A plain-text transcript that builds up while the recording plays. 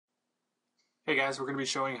Hey guys, we're going to be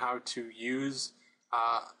showing how to use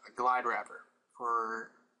a glide wrapper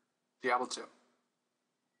for Diablo 2.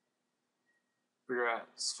 We're at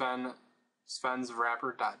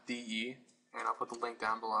svenswrapper.de, and I'll put the link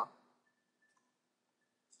down below.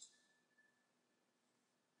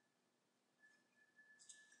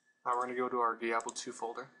 Now we're going to go to our Diablo 2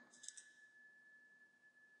 folder.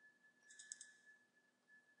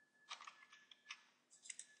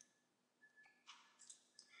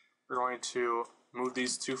 We're going to move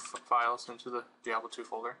these two files into the Diablo 2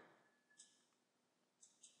 folder.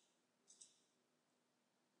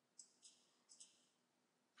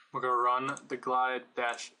 We're going to run the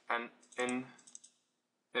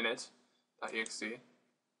glide-init.exe.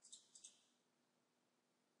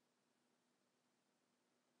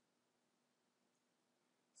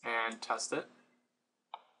 And test it.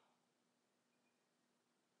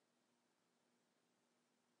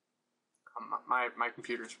 My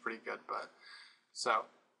computer is pretty good, but so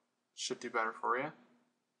should do better for you.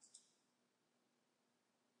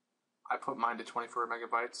 I put mine to 24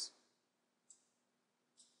 megabytes.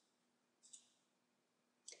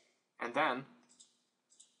 And then,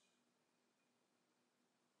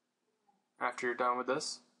 after you're done with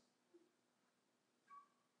this,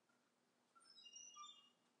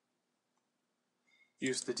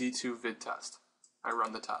 use the D2 vid test. I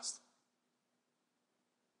run the test.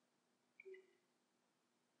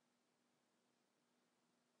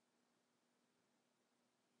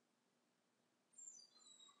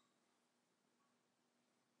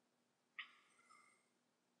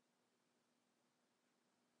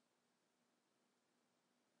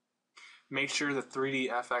 Make sure the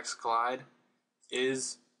 3D-FX glide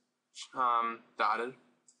is dotted.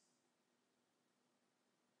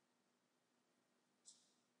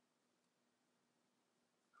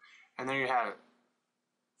 And there you have it.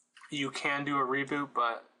 You can do a reboot,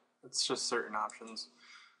 but it's just certain options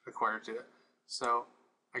required to it. So,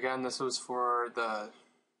 again, this was for the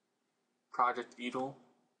Project Etal.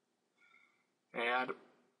 And,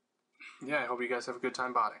 yeah, I hope you guys have a good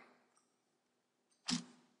time botting.